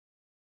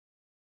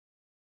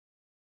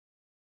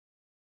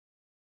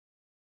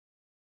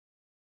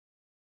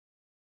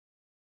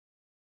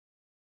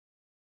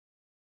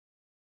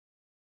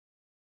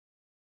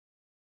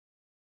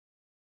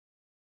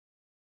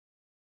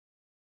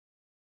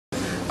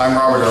I'm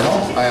Robert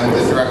Ermel. I am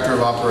the Director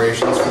of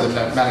Operations for the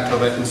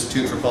Manitoba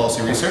Institute for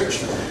Policy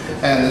Research,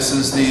 and this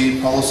is the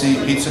policy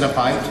Pizza and a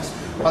Pint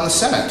on the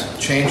Senate,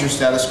 change your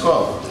status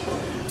quo.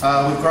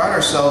 We pride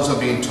ourselves on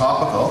being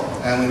topical,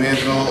 and we may have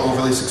been a little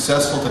overly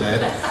successful today,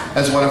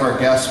 as one of our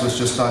guests was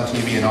just on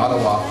TV in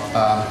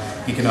Ottawa.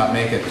 He cannot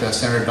make it,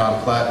 Senator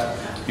Don Plett,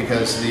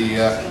 because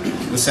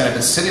the Senate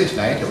is sitting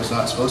tonight. It was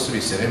not supposed to be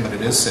sitting, but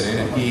it is sitting,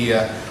 and he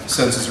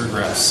sends his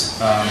regrets.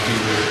 He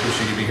really wished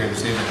he could be here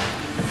this evening.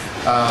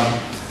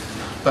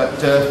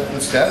 But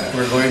instead,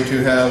 we're going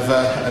to have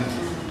a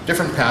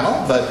different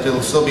panel, but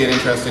it'll still be an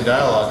interesting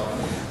dialogue.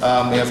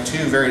 We have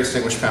two very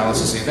distinguished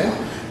panelists this evening.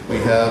 We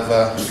have,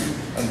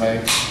 on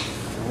my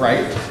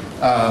right,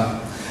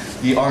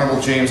 the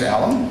Honourable James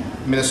Allen,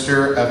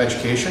 Minister of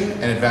Education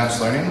and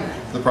Advanced Learning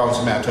for the province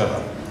of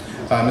Manitoba.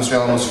 Mr.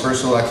 Allen was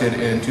first elected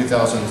in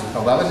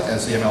 2011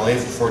 as the MLA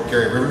for Fort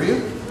Garry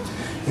Riverview.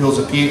 He holds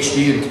a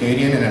PhD in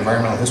Canadian and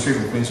Environmental History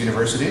from Queen's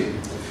University.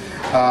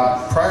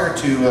 Prior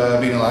to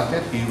being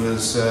elected, he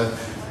was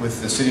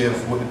with the City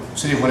of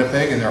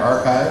Winnipeg in their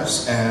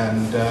archives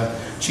and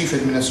Chief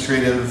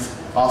Administrative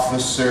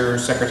Officer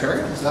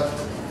Secretary. Is that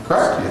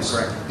correct? Yes.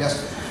 Correct.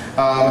 Yes.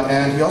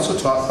 And he also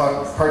taught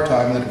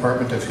part-time in the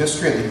Department of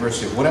History at the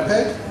University of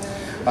Winnipeg.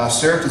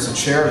 Served as the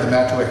chair of the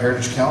Manitoba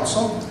Heritage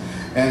Council,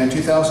 and in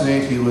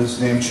 2008 he was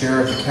named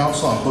chair of the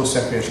Council on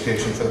Post-Secondary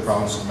Education for the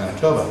province of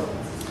Manitoba.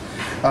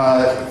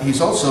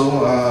 He's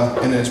also,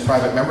 in his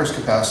private member's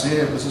capacity,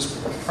 was this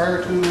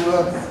prior to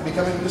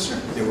becoming minister?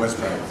 It was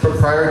prior.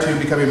 Prior to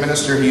becoming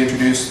minister, he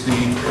introduced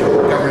the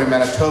Government of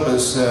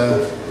Manitoba's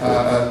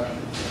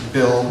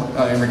bill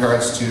in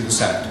regards to the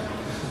Senate.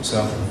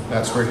 So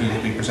that's where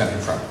he'll be presenting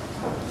from.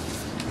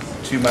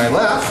 To my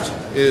left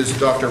is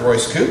Dr.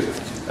 Royce Koop.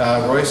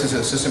 Royce is an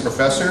assistant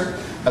professor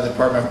at the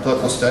Department of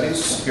Political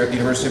Studies here at the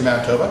University of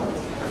Manitoba.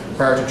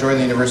 Prior to joining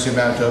the University of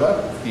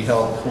Manitoba, he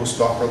held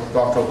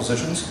postdoctoral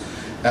positions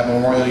at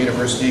Memorial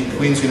University,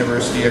 Queen's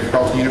University, and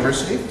Carleton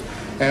University,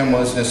 and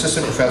was an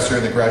assistant professor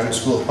in the Graduate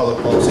School of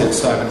Public Policy at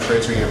Simon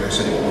Fraser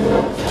University.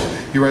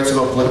 He writes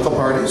about political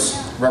parties,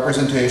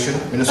 representation,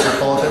 municipal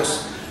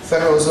politics,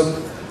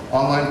 federalism,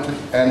 online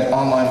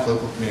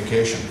political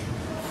communication.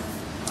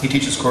 He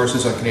teaches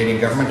courses on Canadian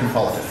government and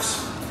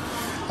politics.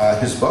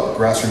 His book,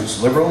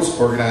 Grassroots Liberals,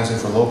 Organizing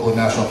for Local and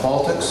National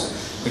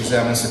Politics,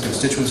 examines the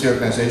constituency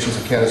organizations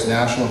of Canada's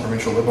national and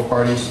provincial Liberal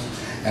parties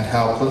and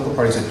how political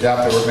parties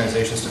adapt their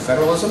organizations to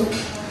federalism.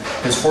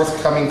 His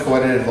forthcoming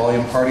co-edited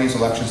volume, Parties,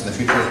 Elections, and the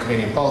Future of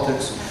Canadian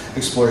Politics,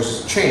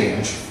 explores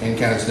change in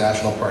Canada's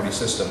national party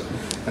system.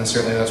 And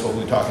certainly that's what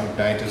we'll be talking about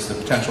tonight, is the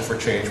potential for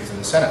change within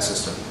the Senate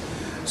system.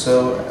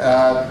 So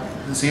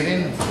this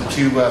evening, the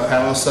two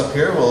panelists up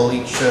here will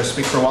each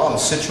speak for a while and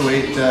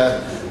situate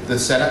the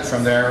Senate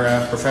from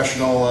their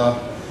professional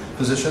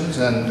positions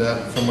and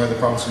from where the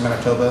province of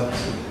Manitoba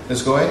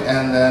is going.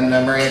 And then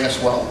Mary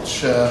Agnes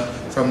Welch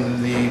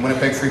from the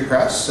Winnipeg Free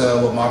Press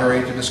will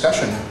moderate the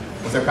discussion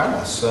with their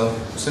panelists. So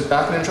sit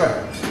back and enjoy.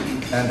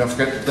 And don't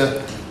forget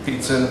the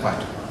pizza and the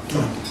pint.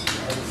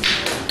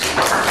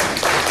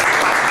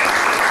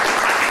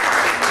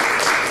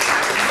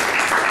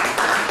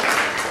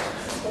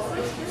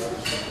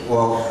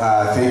 Well,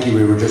 thank you.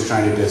 We were just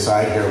trying to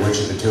decide here which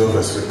of the two of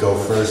us would go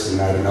first, and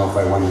I don't know if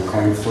I won the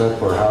coin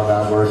flip or how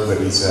that worked, but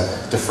he's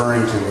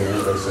deferring to me,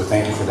 so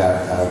thank you for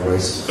that,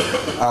 Royce.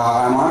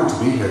 I'm honored to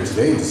be here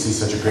today to see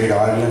such a great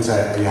audience.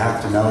 You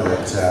have to know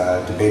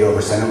that debate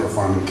over Senate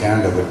reform in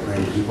Canada would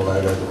bring people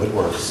out of the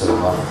woodwork, so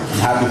I'm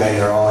happy that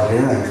you're all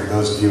here, and for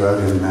those of you out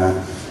in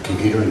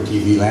computer and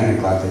TV land, I'm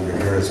glad that you're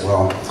here as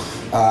well.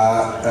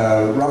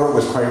 Robert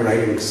was quite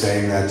right in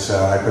saying that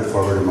I put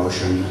forward a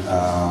motion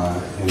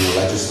in the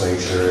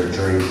legislature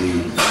during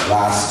the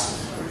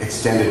last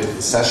extended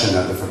session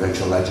of the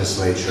provincial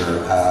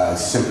legislature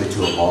simply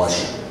to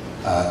abolish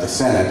the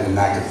Senate, and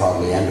that could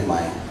probably end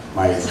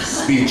my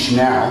speech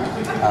now.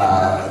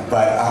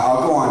 But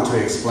I'll go on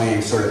to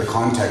explain sort of the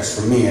context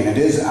for me, and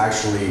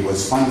it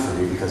was fun for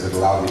me because it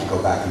allowed me to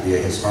go back and be a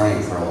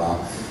historian for a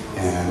while.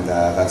 And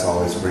that's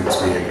always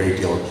brings me a great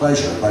deal of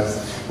pleasure. But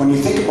when you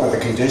think about the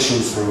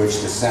conditions for which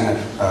the Senate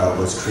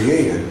was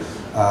created,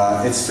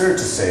 it's fair to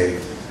say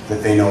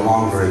that they no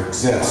longer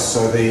exist.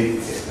 So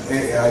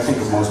I think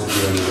most of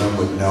you in the room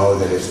would know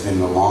that it's been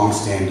the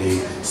long-standing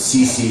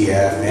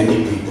CCF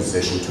NDP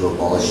position to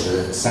abolish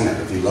the Senate.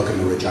 If you look in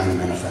the Regina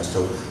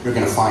Manifesto, you're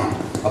going to find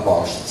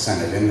abolish the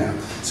Senate in there.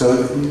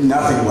 So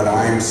nothing what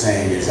I'm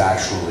saying is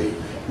actually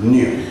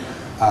new.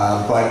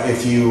 But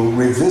if you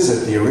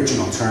revisit the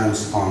original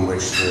terms upon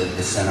which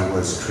the Senate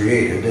was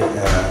created,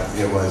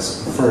 it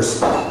was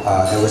first,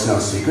 it was no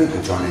secret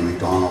that John A.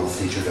 Macdonald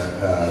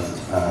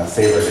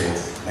favored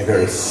a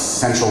very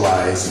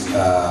centralized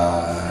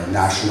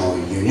national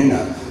union,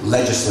 a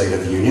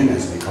legislative union,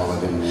 as they call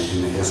it in the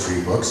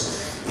history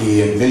books.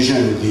 He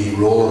envisioned the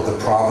role of the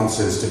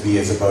provinces to be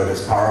about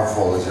as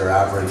powerful as their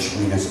average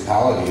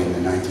municipality in the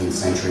 19th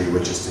century,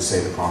 which is to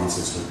say the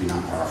provinces would be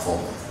not powerful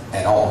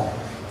at all.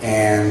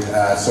 And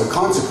so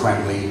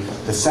consequently,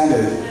 the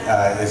Senate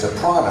is a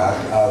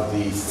product of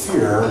the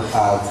fear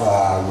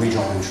of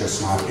regional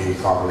interests not being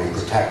properly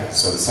protected.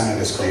 So the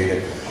Senate is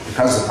created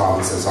because the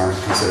provinces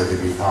aren't considered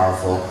to be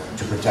powerful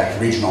to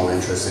protect regional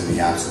interests in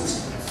the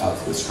absence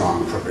of the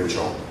strong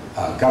provincial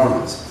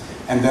governments.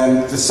 And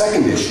then the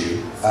second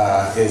issue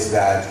is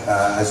that,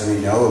 as we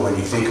know, when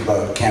you think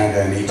about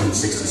Canada in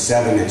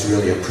 1867, it's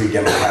really a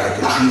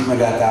pre-democratic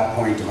achievement at that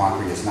point.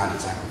 Democracy has not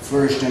exactly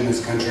flourished in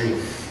this country.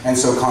 And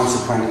so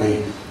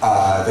consequently,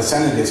 the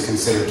Senate is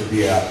considered to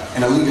be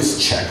an elitist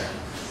check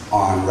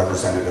on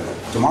representative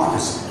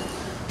democracy.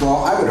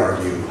 Well, I would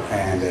argue,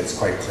 and it's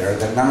quite clear,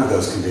 that none of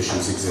those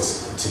conditions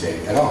exist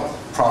today at all.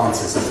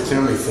 Provinces have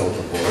clearly filled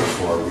the void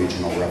for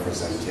regional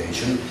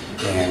representation,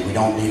 and we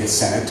don't need a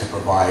Senate to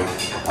provide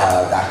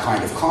that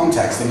kind of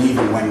context. And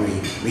even when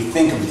we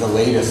think of the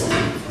latest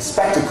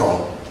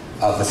spectacle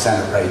of the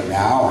Senate right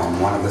now,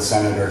 and one of the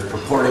senators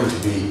purporting to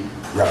be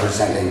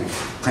representing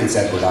Prince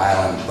Edward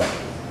Island, but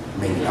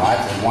maybe not,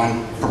 and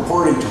one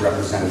purporting to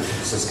represent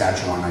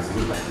Saskatchewan, I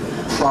think,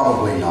 but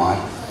probably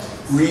not.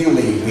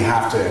 Really, we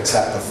have to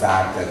accept the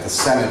fact that the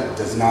Senate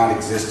does not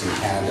exist in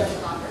Canada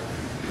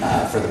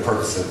for the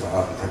purpose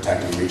of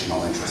protecting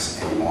regional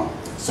interests anymore.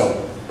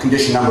 So,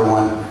 condition number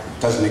one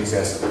doesn't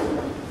exist,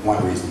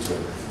 one reason to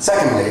it.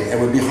 Secondly, it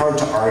would be hard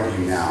to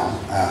argue now,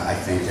 I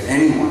think, that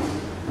anyone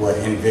would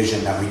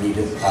envision that we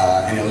needed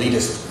an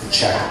elitist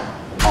check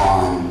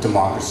on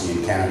democracy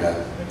in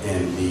Canada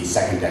in the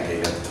second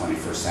decade of the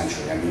 21st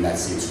century. I mean, that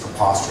seems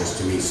preposterous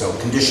to me. So,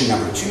 condition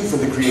number two for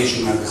the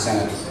creation of the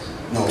Senate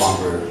no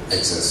longer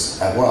exists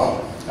as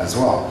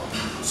well.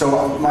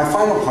 So my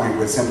final point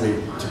would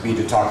simply be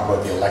to talk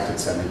about the elected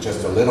Senate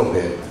just a little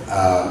bit.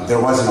 There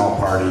was an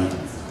all-party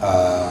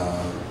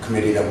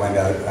committee that went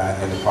out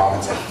in the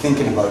province, I think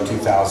in about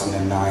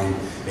 2009.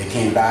 They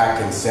came back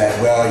and said,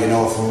 well, you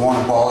know, if we want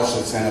to abolish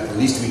the Senate, the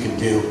least we can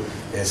do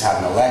is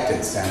have an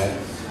elected Senate.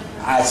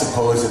 I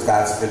suppose if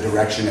that's the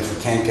direction, if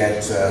we can't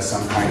get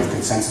some kind of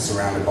consensus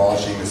around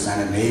abolishing the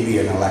Senate, maybe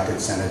an elected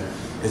Senate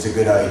is a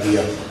good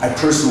idea. I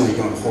personally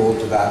don't hold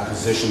to that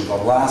position. The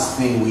last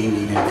thing we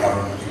need in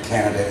government in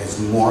Canada is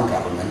more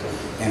government,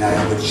 and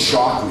it would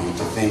shock me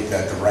to think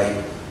that the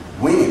right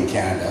wing in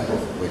Canada,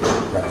 which is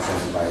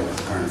represented by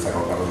the current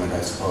federal government, I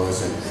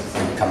suppose,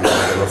 and coming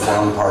out of the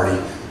Reform Party,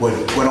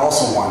 would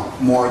also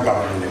want more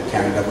government in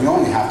Canada. We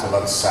only have to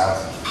look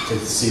south to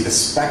see the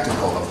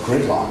spectacle of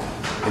gridlock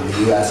in the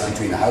U.S.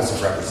 between the House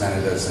of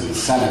Representatives and the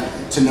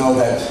Senate to know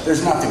that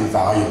there's nothing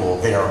valuable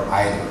there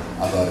either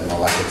about an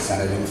elected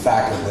Senate. In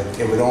fact,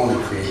 it would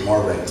only create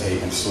more red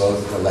tape and slow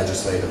the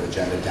legislative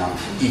agenda down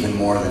even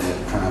more than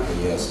it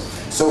currently is.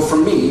 So for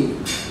me,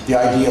 the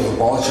idea of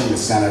abolishing the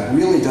Senate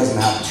really doesn't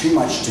have too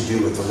much to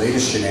do with the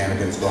latest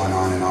shenanigans going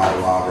on in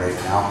Ottawa right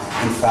now.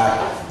 In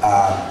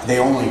fact, they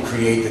only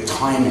create the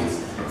timing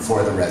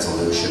for the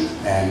resolution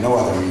and no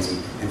other reason.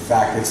 In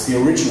fact, it's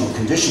the original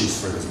conditions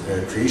for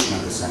the creation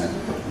of the Senate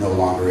no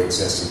longer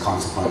exist, and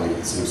consequently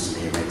it seems to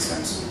me it makes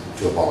sense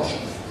to abolish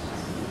it.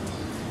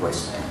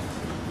 Royce.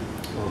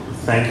 Well,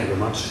 thank you very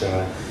much.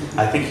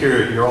 I think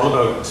you're all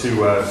about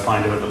to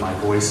find out that my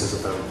voice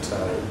is about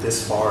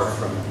this far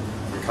from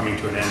coming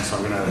to an end, so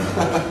I'm going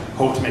to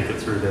hope to make it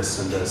through this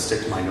and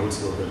stick to my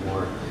notes a little bit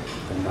more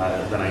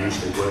than I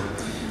usually would.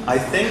 I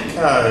think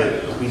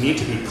we need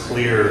to be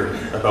clear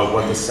about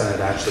what the Senate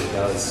actually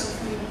does,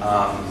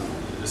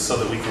 so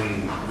that we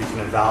can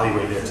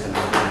evaluate it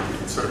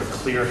and sort of a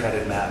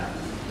clear-headed man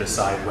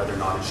decide whether or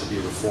not it should be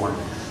reformed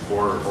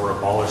or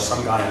abolished.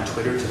 Some guy on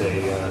Twitter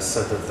today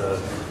said that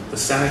the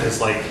Senate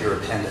is like your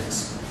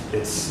appendix.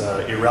 It's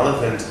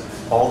irrelevant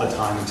all the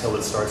time until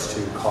it starts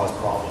to cause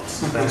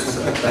problems. Then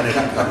it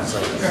becomes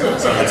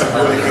that's a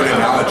really good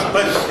analogy.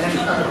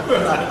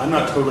 But I'm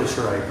not totally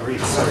sure I agree.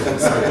 Sorry to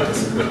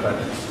disagree.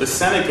 But the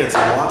Senate gets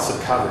lots of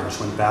coverage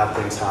when bad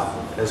things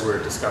happen, as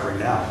we're discovering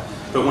now.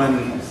 But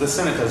when the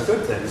Senate does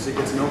good things, it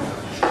gets no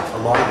coverage. A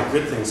lot of the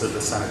good things that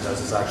the Senate does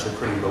is actually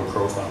pretty low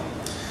profile.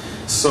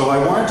 So I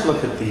wanted to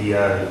look at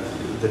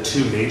the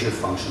two major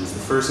functions. The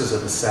first is that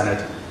the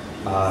Senate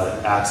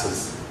acts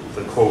as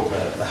the quote,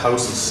 the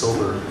House of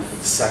sober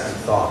second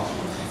thought.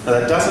 Now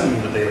that doesn't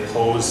mean that they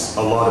oppose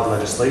a lot of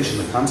legislation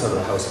that comes out of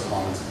the House of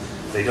Commons.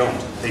 They don't.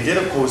 They did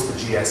oppose the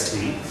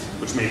GST,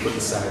 which may put the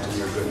Senate in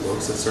your good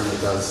books. It certainly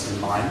does in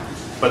mine.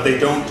 But they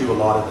don't do a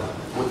lot of that.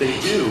 What they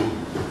do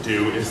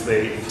is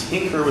they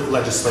tinker with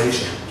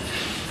legislation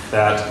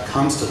that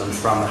comes to them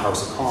from the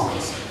House of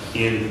Commons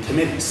in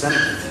committees, Senate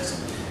committees.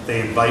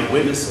 They invite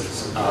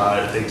witnesses,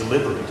 they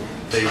deliberate,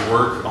 they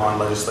work on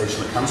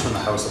legislation that comes from the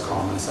House of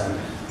Commons, and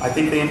I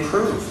think they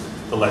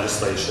improve the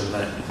legislation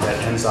that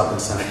ends up in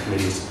Senate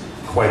committees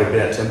quite a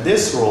bit. And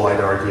this role, I'd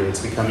argue, it's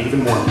become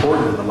even more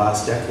important in the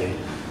last decade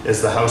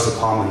as the House of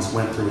Commons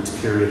went through its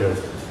period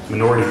of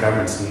minority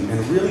governments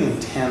and really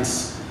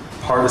intense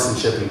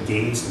partisanship and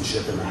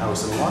gamesmanship in the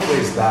House. In a lot of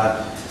ways,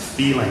 that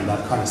feeling,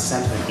 that kind of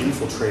sentiment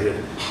infiltrated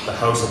the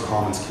House of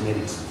Commons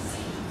committees.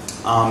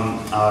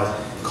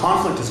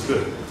 Conflict is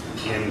good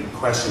in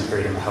question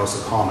period in the House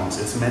of Commons.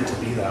 It's meant to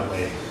be that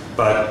way.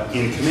 but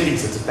in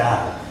committees it's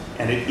bad.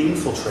 And it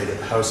infiltrated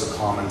the House of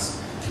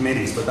Commons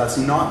committees, but that's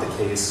not the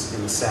case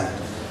in the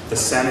Senate. The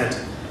Senate,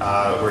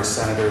 where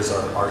senators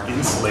are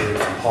insulated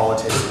from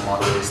politics in a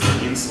lot of ways,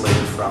 they're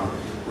insulated from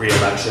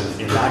re-election.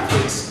 In that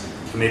case,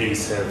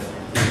 committees have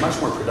been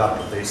much more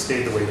productive. They've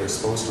stayed the way they're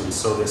supposed to, and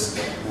so this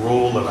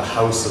role of a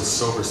house of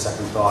sober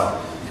second thought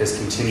has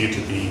continued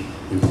to be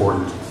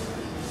important.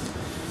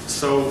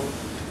 So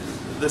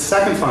the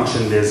second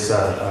function is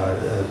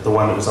the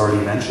one that was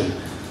already mentioned,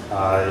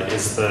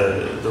 is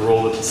the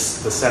role that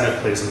the Senate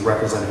plays in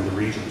representing the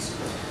regions.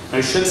 And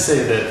I should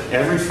say that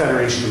every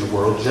federation in the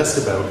world, just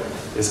about,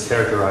 is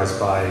characterized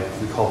by,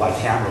 we call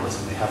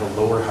bicameralism. They have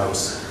a lower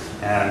house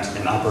and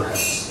an upper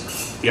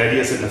house. The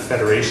idea is that in a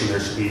federation there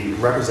should be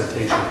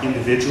representation of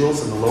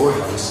individuals in the lower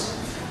house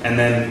and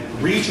then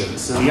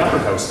regions in the upper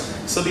house.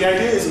 So the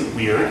idea isn't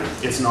weird,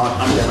 it's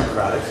not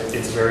undemocratic,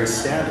 it's very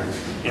standard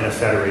in a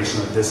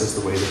federation that this is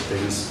the way that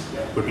things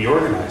would be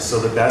organized. So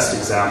the best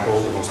example,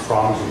 the most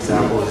prominent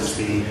example, is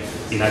the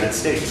United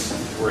States,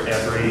 where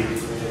every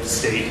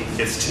state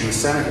gets 2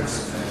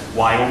 senators.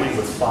 Wyoming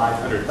with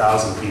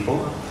 500,000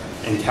 people,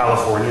 and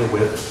California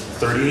with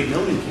 38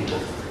 million people.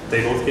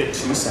 They both get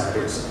 2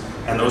 senators,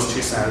 and those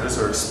 2 senators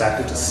are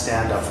expected to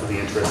stand up for the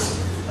interests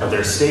of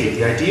their state.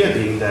 The idea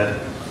being that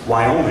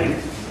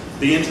Wyoming,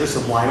 the interests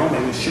of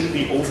Wyoming shouldn't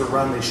be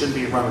overrun, they shouldn't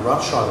be run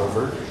roughshod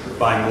over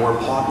by more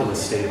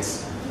populous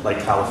states like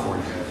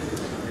California.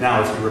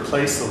 Now, if you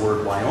replace the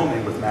word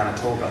Wyoming with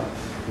Manitoba,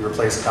 you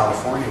replace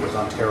California with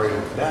Ontario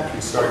and Quebec,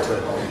 you start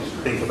to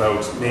think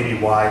about maybe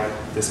why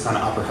this kind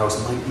of upper house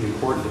might be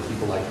important to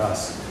people like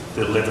us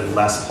that live in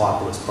less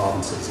populous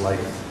provinces like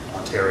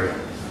Ontario.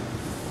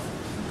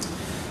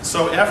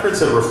 So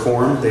efforts at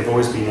reform, they've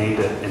always been aimed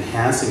at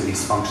enhancing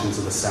these functions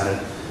of the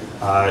Senate.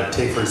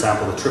 Take, for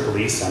example, the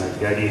Triple-E Senate.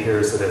 The idea here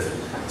is that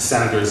if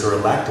senators are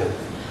elected,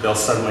 they'll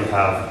suddenly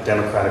have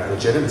democratic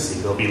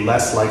legitimacy. They'll be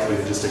less likely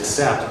to just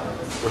accept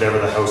whatever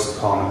the House of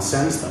Commons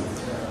sends them.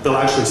 They'll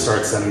actually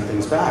start sending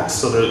things back.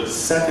 So the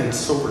second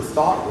sober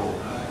thought role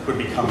would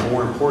become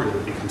more important, it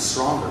would become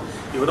stronger.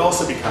 It would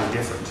also become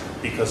different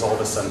because all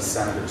of a sudden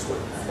senators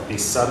would be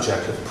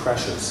subject to the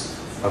pressures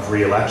of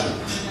re-election.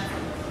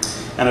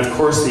 And of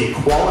course the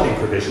equality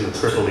provision of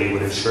Triple-E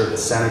would ensure that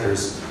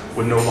senators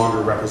would no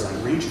longer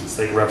represent regions,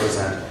 they'd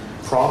represent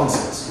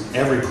provinces.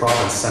 Every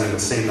province sending the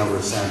same number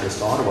of senators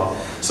to Ottawa.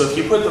 So if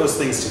you put those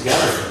things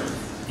together,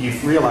 you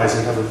realize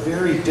you have a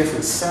very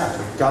different set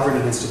of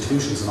governing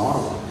institutions in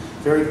Ottawa,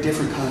 very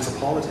different kinds of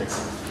politics,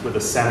 with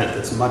a Senate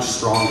that's much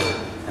stronger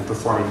and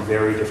performing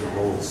very different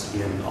roles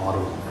in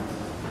Ottawa.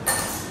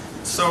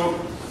 So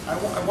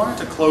I wanted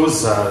to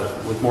close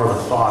with more of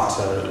a thought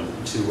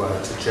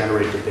to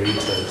generate debate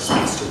that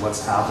speaks to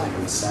what's happening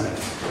in the Senate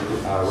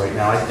right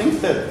now. I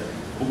think that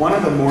one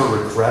of the more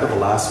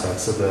regrettable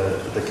aspects of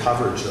the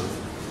coverage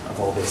of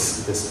all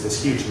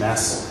this huge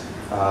mess,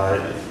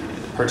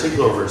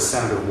 particularly over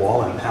Senator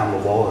Wallin,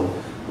 Pamela Wallin,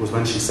 was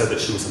when she said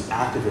that she was an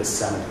activist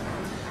senator,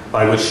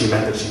 by which she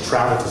meant that she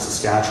traveled to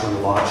Saskatchewan a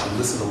lot, she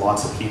listened to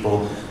lots of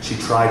people, she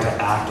tried to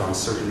act on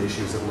certain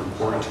issues that were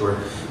important to her.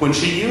 When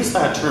she used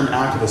that term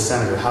activist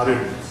senator, how did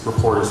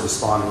reporters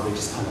respond? Well, they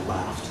just kind of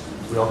laughed.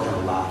 We all kind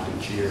of laughed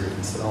and cheered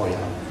and said, oh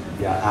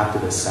yeah,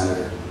 activist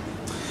senator.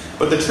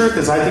 But the truth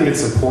is, I think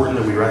it's important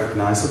that we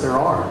recognize that there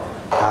are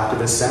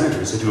activist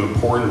senators who do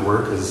important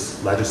work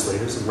as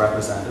legislators and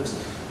representatives,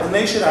 and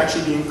they should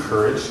actually be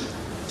encouraged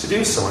to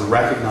do so and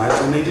recognized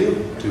when they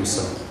do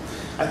so.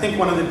 I think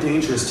one of the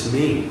dangers to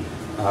me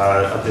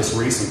of this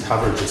recent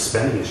coverage of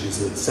spending issues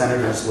is that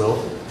senators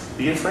will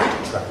be afraid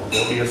to travel.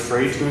 They'll be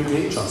afraid to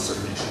engage on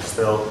certain issues.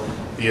 They'll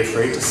be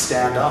afraid to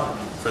stand up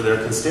for their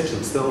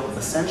constituents. They'll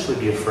essentially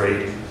be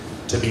afraid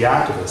to be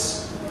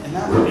activists. And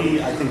that would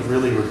be, I think,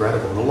 really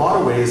regrettable. In a lot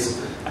of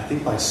ways, I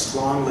think by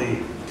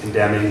strongly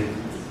condemning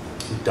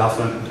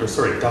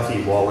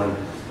Duffy, Wallin,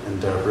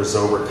 and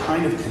Brazeau, we're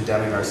kind of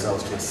condemning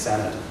ourselves to a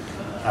Senate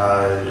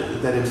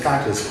that in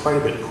fact is quite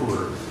a bit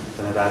poorer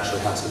than it actually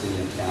has to be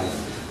in Canada.